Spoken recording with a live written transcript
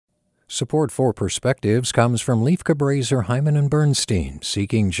Support for Perspectives comes from Leif Cabraser, Hyman and Bernstein,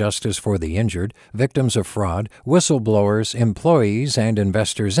 seeking justice for the injured, victims of fraud, whistleblowers, employees, and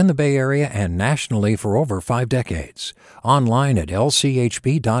investors in the Bay Area and nationally for over 5 decades. Online at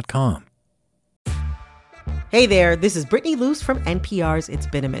lchb.com. Hey there, this is Brittany Luce from NPR's It's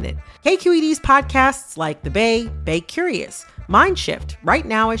Been a Minute. KQED's podcasts like The Bay, Bay Curious, Mindshift, Right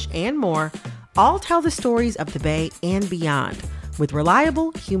Nowish, and more all tell the stories of the Bay and beyond with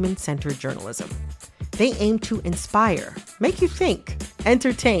reliable, human-centered journalism. They aim to inspire, make you think,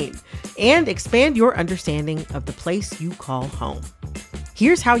 entertain, and expand your understanding of the place you call home.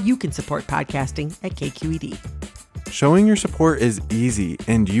 Here's how you can support podcasting at KQED. Showing your support is easy,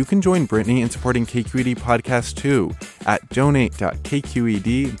 and you can join Brittany in supporting KQED Podcast too at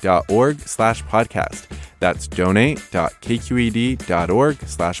donate.kqed.org/podcast. That's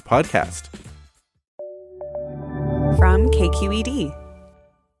donate.kqed.org/podcast. From KQED.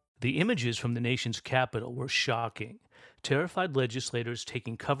 The images from the nation's capital were shocking. Terrified legislators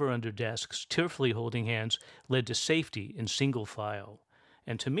taking cover under desks, tearfully holding hands, led to safety in single file.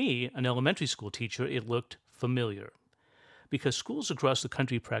 And to me, an elementary school teacher, it looked familiar. Because schools across the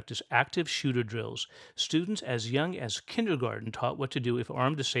country practice active shooter drills, students as young as kindergarten taught what to do if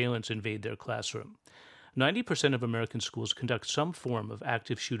armed assailants invade their classroom. 90% of American schools conduct some form of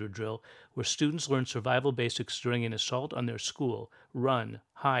active shooter drill where students learn survival basics during an assault on their school: run,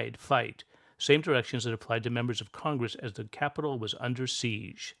 hide, fight, same directions that applied to members of Congress as the Capitol was under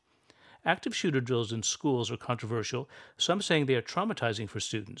siege. Active shooter drills in schools are controversial, some saying they are traumatizing for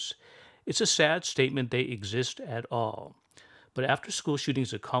students. It's a sad statement they exist at all. But after school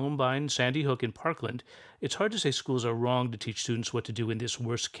shootings at Columbine, Sandy Hook, and Parkland, it's hard to say schools are wrong to teach students what to do in this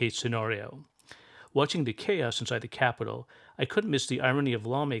worst-case scenario. Watching the chaos inside the Capitol, I couldn't miss the irony of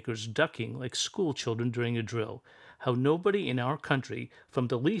lawmakers ducking like school children during a drill, how nobody in our country, from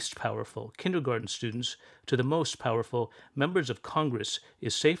the least powerful, kindergarten students, to the most powerful, members of Congress,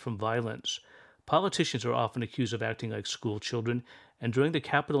 is safe from violence. Politicians are often accused of acting like school children, and during the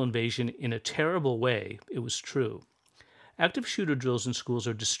Capitol invasion, in a terrible way, it was true. Active shooter drills in schools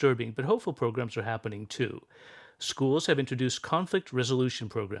are disturbing, but hopeful programs are happening too. Schools have introduced conflict resolution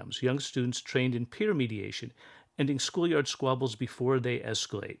programs, young students trained in peer mediation, ending schoolyard squabbles before they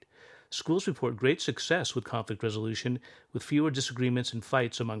escalate. Schools report great success with conflict resolution, with fewer disagreements and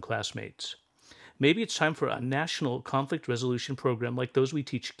fights among classmates. Maybe it's time for a national conflict resolution program like those we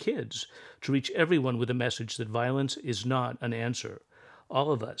teach kids, to reach everyone with a message that violence is not an answer.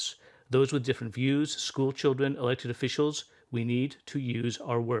 All of us, those with different views, school children, elected officials, we need to use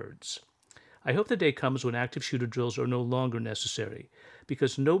our words. I hope the day comes when active shooter drills are no longer necessary,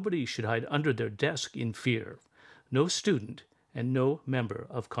 because nobody should hide under their desk in fear. No student and no member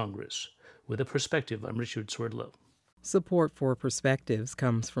of Congress. With a perspective, I'm Richard Swerdlow. Support for Perspectives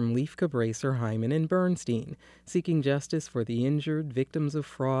comes from Leif Cabraser, Hyman and Bernstein, seeking justice for the injured, victims of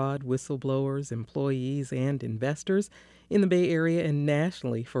fraud, whistleblowers, employees, and investors in the Bay Area and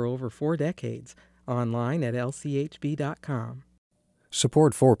nationally for over 4 decades. Online at lchb.com.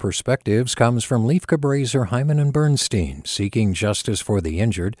 Support for Perspectives comes from Leif Cabraser, Hyman and Bernstein, seeking justice for the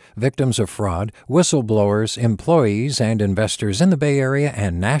injured, victims of fraud, whistleblowers, employees, and investors in the Bay Area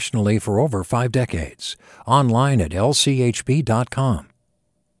and nationally for over 5 decades. Online at lchb.com.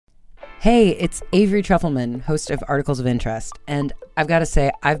 Hey, it's Avery Trufelman, host of Articles of Interest, and I've got to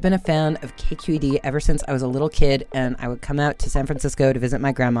say, I've been a fan of KQED ever since I was a little kid, and I would come out to San Francisco to visit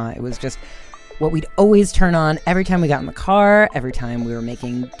my grandma. It was just what we'd always turn on every time we got in the car, every time we were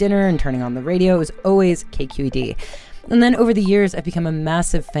making dinner and turning on the radio. It was always KQED. And then over the years, I've become a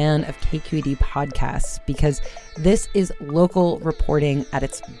massive fan of KQED podcasts because this is local reporting at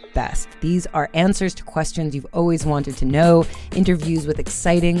its best. These are answers to questions you've always wanted to know, interviews with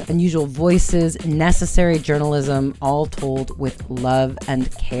exciting, unusual voices, necessary journalism, all told with love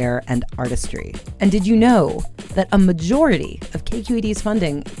and care and artistry. And did you know that a majority of KQED's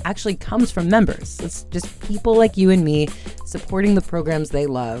funding actually comes from members? It's just people like you and me supporting the programs they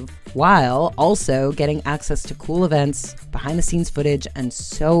love, while also getting access to cool events, behind-the-scenes footage, and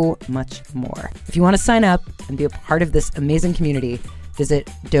so much more. If you want to sign up and be a part of this amazing community, visit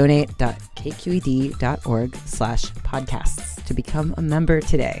donate.kqed.org/podcasts to become a member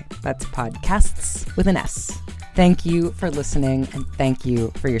today. That's podcasts with an S. Thank you for listening, and thank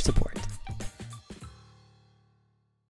you for your support.